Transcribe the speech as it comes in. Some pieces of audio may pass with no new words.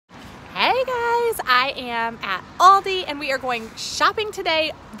guys, I am at Aldi and we are going shopping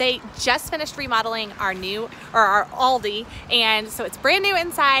today. They just finished remodeling our Aldi, and so it's brand new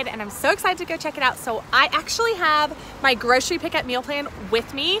inside and I'm so excited to go check it out. So I actually have my grocery pickup meal plan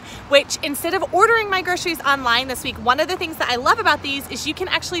with me, which instead of ordering my groceries online this week, one of the things that I love about these is you can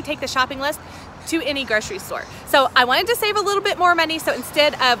actually take the shopping list to any grocery store. So I wanted to save a little bit more money, so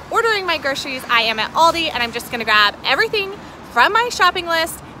instead of ordering my groceries, I am at Aldi and I'm just gonna grab everything from my shopping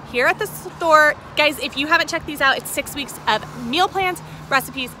list here at the store. Guys, if you haven't checked these out, it's 6 weeks of meal plans,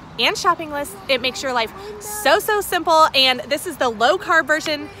 recipes, and shopping lists. It makes your life so simple, and this is the low carb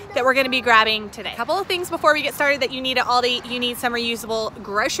version that we're gonna be grabbing today. A couple of things before we get started that you need at Aldi. You need some reusable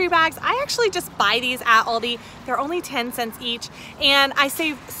grocery bags. I actually just buy these at Aldi. They're only 10 cents each, and I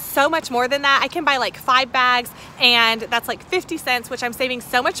save so much more than that. I can buy like 5 bags, and that's like 50 cents, which I'm saving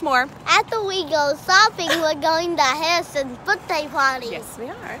so much more. After we go shopping, we're going to Harrison's birthday party. Yes, we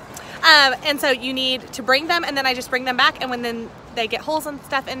are. And so you need to bring them, and then I just bring them back, and when then they get holes and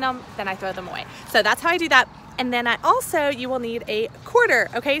stuff in them, then I throw them away. So that's how I do that. And then you will need a quarter,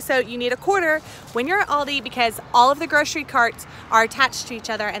 okay? So you need a quarter when you're at Aldi because all of the grocery carts are attached to each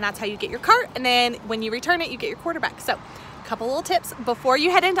other, and that's how you get your cart, and then when you return it, you get your quarter back. So a couple little tips before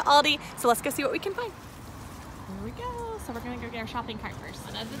you head into Aldi. So let's go see what we can find. Here we go. So we're gonna go get our shopping cart first.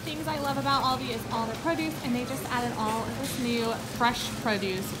 One of the things I love about Aldi is all their produce, and they just added all of this new fresh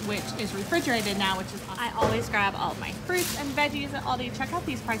produce, which is refrigerated now, which is awesome. I always grab all of my fruits and veggies at Aldi. Check out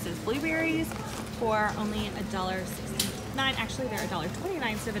these prices. Blueberries for only $1.69. Actually, they're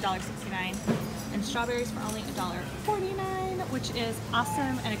 $1.29 instead of $1.69. And strawberries for only $1.49, which is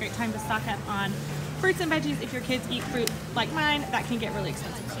awesome and a great time to stock up on fruits and veggies. If your kids eat fruit like mine, that can get really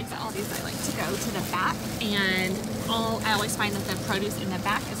expensive. So at Aldi's, I like to go to the back, and I always find that the produce in the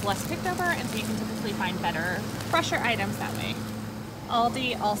back is less picked over, and so you can typically find better, fresher items that way.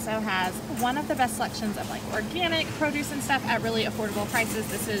 Aldi also has one of the best selections of like organic produce and stuff at really affordable prices.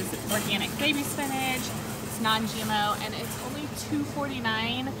 This is organic baby spinach. It's non-GMO, and it's only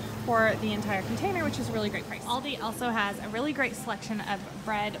 $2.49 for the entire container, which is a really great price. Aldi also has a really great selection of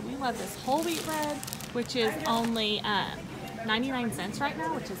bread. We love this whole wheat bread, which is only 99 cents right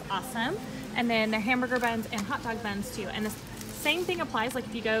now, which is awesome. And then their hamburger buns and hot dog buns too. And the same thing applies, like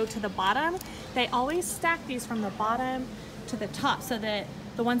if you go to the bottom, they always stack these from the bottom to the top so that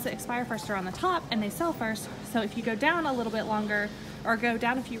the ones that expire first are on the top and they sell first. So if you go down a little bit longer or go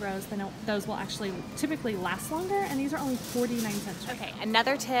down a few rows, then those will actually typically last longer, and these are only 49 cents. Okay,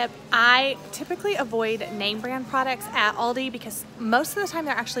 another tip, I typically avoid name brand products at Aldi because most of the time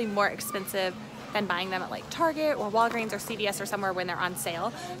they're actually more expensive than buying them at like Target or Walgreens or CVS or somewhere when they're on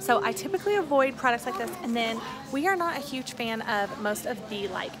sale. So I typically avoid products like this, and then we are not a huge fan of most of the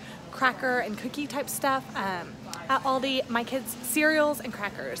like cracker and cookie type stuff. At Aldi, my kids, cereals and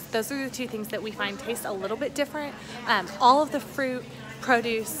crackers, those are the two things that we find taste a little bit different. All of the fruit,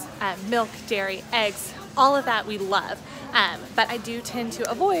 produce, milk, dairy, eggs, all of that we love. But I do tend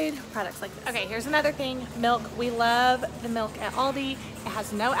to avoid products like this. Okay, here's another thing, milk. We love the milk at Aldi. It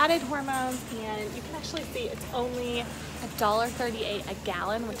has no added hormones, and you can actually see it's only $1.38 a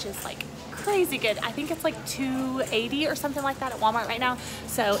gallon, which is like crazy good. I think it's like $2.80 or something like that at Walmart right now.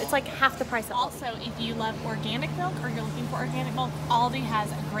 So it's like half the price. Also, if you love organic milk or you're looking for organic milk, Aldi has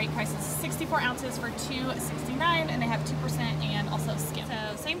great prices. 64 ounces for $2.69, and they have 2% and also skim.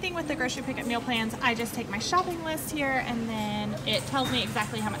 So same thing with the grocery pickup meal plans. I just take my shopping list here, and then it tells me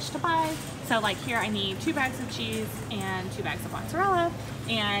exactly how much to buy. So like here I need 2 bags of cheese and 2 bags of mozzarella,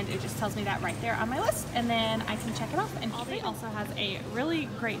 and it just tells me that right there on my list, and then I can check it off. And Aldi also has a really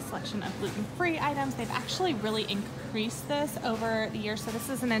great selection of gluten-free items. They've actually really increased this over the years. So this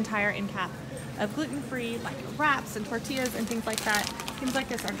is an entire end cap of gluten-free, like wraps and tortillas and things like that. Things like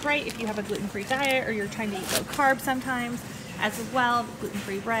this are great if you have a gluten-free diet or you're trying to eat low carb sometimes. As well,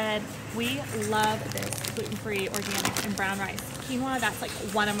 gluten-free bread. We love this gluten-free organic and brown rice quinoa. That's like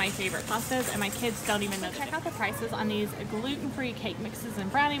one of my favorite pastas, and my kids don't even know. Check out the prices on these gluten-free cake mixes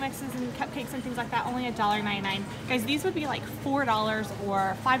and brownie mixes and cupcakes and things like that. Only $1.99. Guys, these would be like $4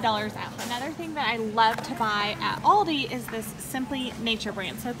 or $5 at. Another thing that I love to buy at Aldi is this Simply Nature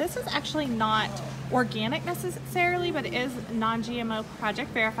brand. So this is actually not organic necessarily, but it is non-GMO project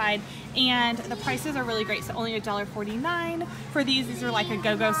verified, and the prices are really great. So only $1.49 for these. These are like a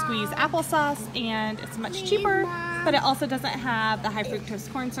go-go squeeze applesauce, and it's much cheaper but it also doesn't have the high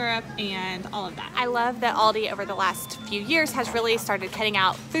fructose corn syrup and all of that. I love that Aldi over the last few years has really started cutting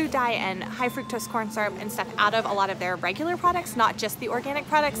out food dye and high fructose corn syrup and stuff out of a lot of their regular products, not just the organic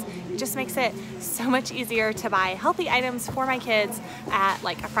products. It just makes it so much easier to buy healthy items for my kids at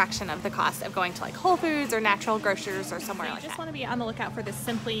like a fraction of the cost of going to like Whole Foods or natural grocers or somewhere like that. I just want to be on the lookout for the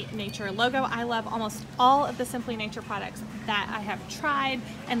Simply Nature logo. I love almost all of the Simply Nature products that I have tried,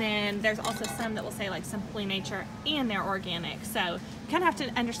 and then there's also some that will say like Simply Nature and they're organic, so you kind of have to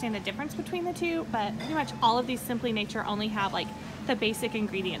understand the difference between the two, but pretty much all of these Simply Nature only have like the basic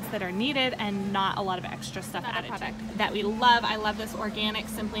ingredients that are needed and not a lot of extra stuff added. Product that we love, I love this organic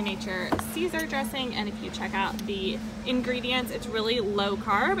Simply Nature Caesar dressing, and if you check out the ingredients, it's really low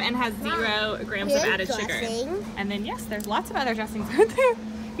carb and has 0 grams of added sugar. And then yes, there's lots of other dressings out there.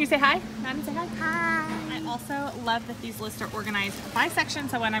 You say hi? Maddie, say hi. Hi. I also love that these lists are organized by section,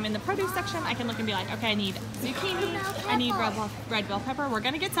 so when I'm in the produce section, I can look and be like, okay, I need zucchini, I need red bell pepper. We're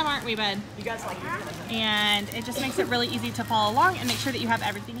gonna get some, aren't we, bud? You guys like it? And it just makes it really easy to follow along and make sure that you have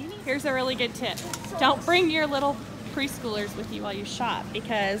everything you need. Here's a really good tip. Don't bring your little preschoolers with you while you shop,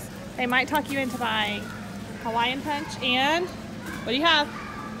 because they might talk you into buying Hawaiian Punch and what do you have?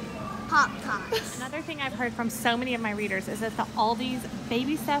 Pop-Tarts. Another thing I've heard from so many of my readers is that the Aldi's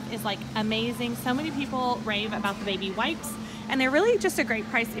baby stuff is like amazing. So many people rave about the baby wipes, and they're really just a great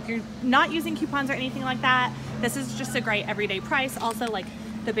price. If you're not using coupons or anything like that, this is just a great everyday price. Also, like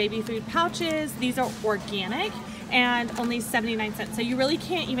the baby food pouches, these are organic and only 79 cents. So you really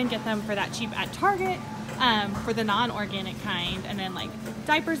can't even get them for that cheap at Target for the non-organic kind. And then like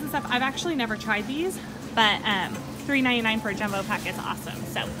diapers and stuff, I've actually never tried these, but $3.99 for a jumbo pack is awesome.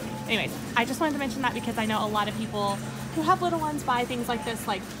 So anyways, I just wanted to mention that because I know a lot of people who have little ones buy things like this,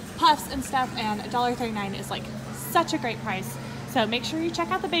 like puffs and stuff, and $1.39 is like such a great price. So make sure you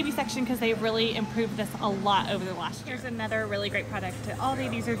check out the baby section because they really improved this a lot over the last year. Here's another really great product at Aldi.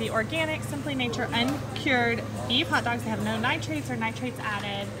 These are the organic Simply Nature uncured beef hot dogs. They have no nitrates or nitrates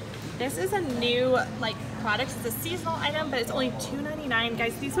added. This is a new like product. It's a seasonal item, but it's only $2.99.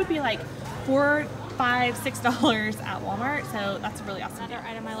 Guys, these would be like $4, $5, $6 at Walmart, so that's a really awesome. Another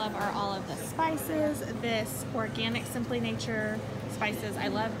item I love are all of the spices. This organic Simply Nature spices, I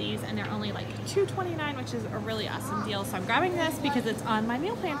love these, and they're only like $2.29, which is a really awesome deal. So I'm grabbing this because it's on my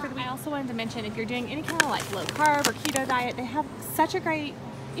meal plan for the week. I also wanted to mention, if you're doing any kind of like low carb or keto diet, they have such a great,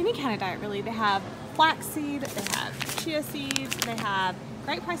 any kind of diet really. They have flaxseed, they have chia seeds, they have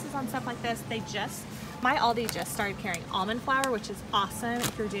great prices on stuff like this. My Aldi just started carrying almond flour, which is awesome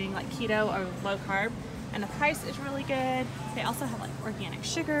if you're doing like keto or low carb, and the price is really good. They also have like organic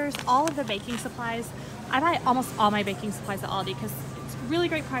sugars, all of the baking supplies. I buy almost all my baking supplies at Aldi because it's really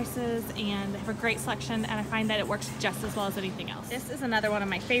great prices and they have a great selection, and I find that it works just as well as anything else. This is another one of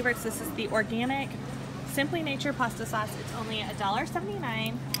my favorites. This is the organic Simply Nature pasta sauce. It's only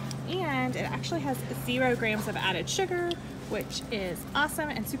 $1.79, and it actually has 0 grams of added sugar, which is awesome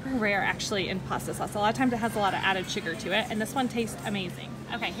and super rare actually in pasta sauce. A lot of times it has a lot of added sugar to it, and this one tastes amazing.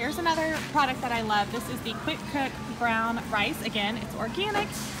 Okay, here's another product that I love. This is the Quick Cook brown rice. Again, it's organic,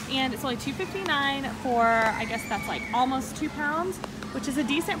 and it's only $2.59 for, I guess that's like almost 2 pounds, which is a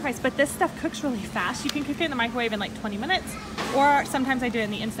decent price, but this stuff cooks really fast. You can cook it in the microwave in like 20 minutes, or sometimes I do it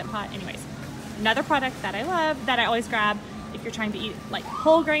in the Instant Pot. Anyways, another product that I love, that I always grab if you're trying to eat like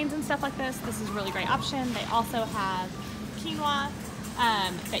whole grains and stuff like this. This is a really great option. They also have quinoa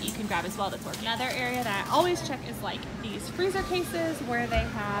that you can grab as well that's organic. Another area that I always check is like these freezer cases where they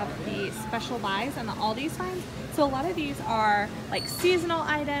have the special buys and the Aldi's finds. So a lot of these are like seasonal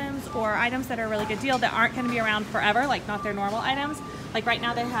items or items that are a really good deal that aren't going to be around forever, like not their normal items. Like right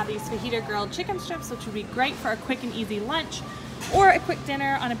now they have these fajita grilled chicken strips, which would be great for a quick and easy lunch or a quick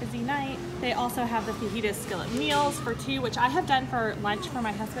dinner on a busy night. They also have the fajita skillet meals for 2, which I have done for lunch for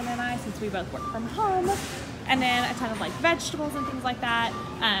my husband and I since we both work from home. And then a ton of like vegetables and things like that.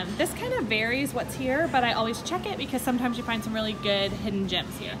 This kind of varies what's here, but I always check it because sometimes you find some really good hidden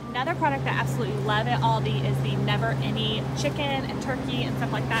gems here. Another product that I absolutely love at Aldi is the Never Any chicken and turkey and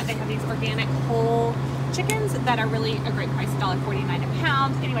stuff like that. They have these organic whole chickens that are really a great price, $1.49 a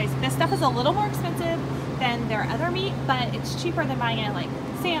pound. Anyways, this stuff is a little more expensive than their other meat, but it's cheaper than buying it at like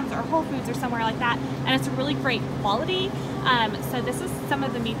Sam's or Whole Foods or somewhere like that, and it's a really great quality. So this is some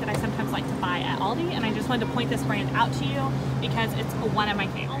of the meat that I sometimes like to buy at Aldi, and I just wanted to point this brand out to you because it's one of my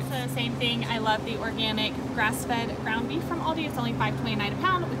favorites. Also, same thing, I love the organic grass-fed ground beef from Aldi. It's only $5.29 a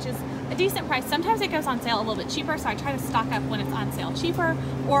pound, which is a decent price. Sometimes it goes on sale a little bit cheaper, so I try to stock up when it's on sale cheaper,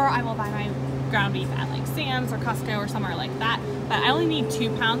 or I will buy my ground beef at like Sam's or Costco or somewhere like that. but I only need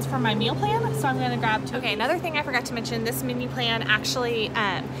 2 pounds for my meal plan, so I'm gonna grab 2. Okay, another thing I forgot to mention, this mini plan actually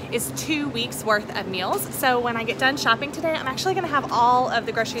is 2 weeks worth of meals. So when I get done shopping today, I'm actually gonna have all of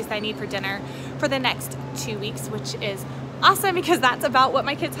the groceries that I need for dinner for the next 2 weeks, which is awesome because that's about what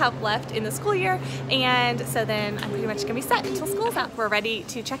my kids have left in the school year. And so then I'm pretty much gonna be set until school's out. We're ready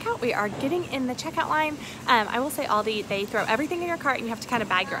to check out. We are getting in the checkout line. I will say Aldi, they throw everything in your cart and you have to kind of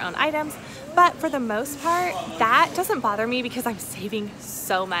bag your own items. But for the most part, that doesn't bother me because I'm saving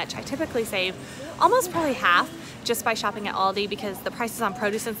so much. I typically save almost probably half just by shopping at Aldi because the prices on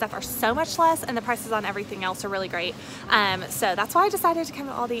produce and stuff are so much less and the prices on everything else are really great. So that's why I decided to come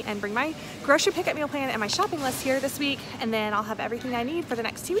to Aldi and bring my grocery pickup meal plan and my shopping list here this week, and then I'll have everything I need for the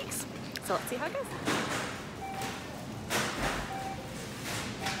next 2 weeks. So let's see how it goes.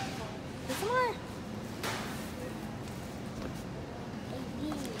 Get some more.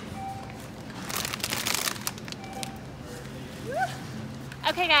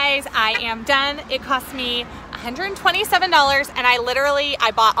 Okay guys, I am done. It cost me $127 and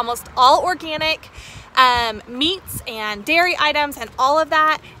I bought almost all organic meats and dairy items and all of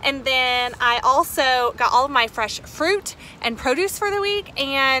that, and then I also got all of my fresh fruit and produce for the week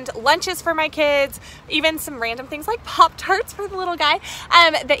and lunches for my kids, even some random things like Pop-Tarts for the little guy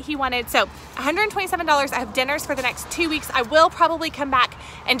that he wanted. So $127. I have dinners for the next 2 weeks. I will probably come back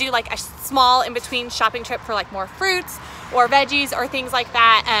and do like a small in-between shopping trip for like more fruits or veggies or things like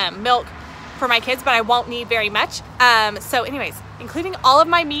that, milk for my kids, but I won't need very much. So anyways, including all of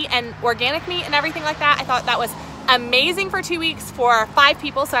my meat and organic meat and everything like that, I thought that was amazing for 2 weeks for 5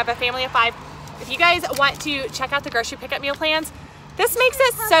 people. So I have a family of 5. If you guys want to check out the grocery pickup meal plans, this makes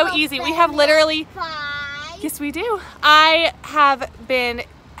it so easy. We have literally, yes we do. I have been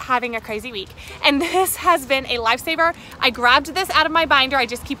having a crazy week and this has been a lifesaver. I grabbed this out of my binder. I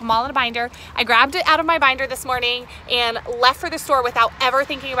just keep them all in a binder. I grabbed it out of my binder this morning and left for the store without ever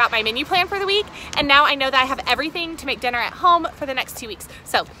thinking about my menu plan for the week, and now I know that I have everything to make dinner at home for the next 2 weeks.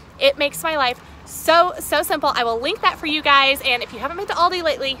 So it makes my life so simple. I will link that for you guys, and if you haven't been to Aldi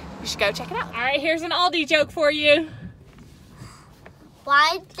lately, you should go check it out. All right, here's an Aldi joke for you.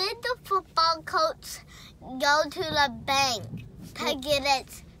 Why did the football coach go to the bank to get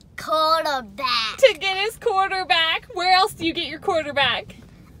its quarterback? To get his quarterback? Where else do you get your quarterback?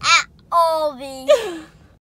 At Aldi.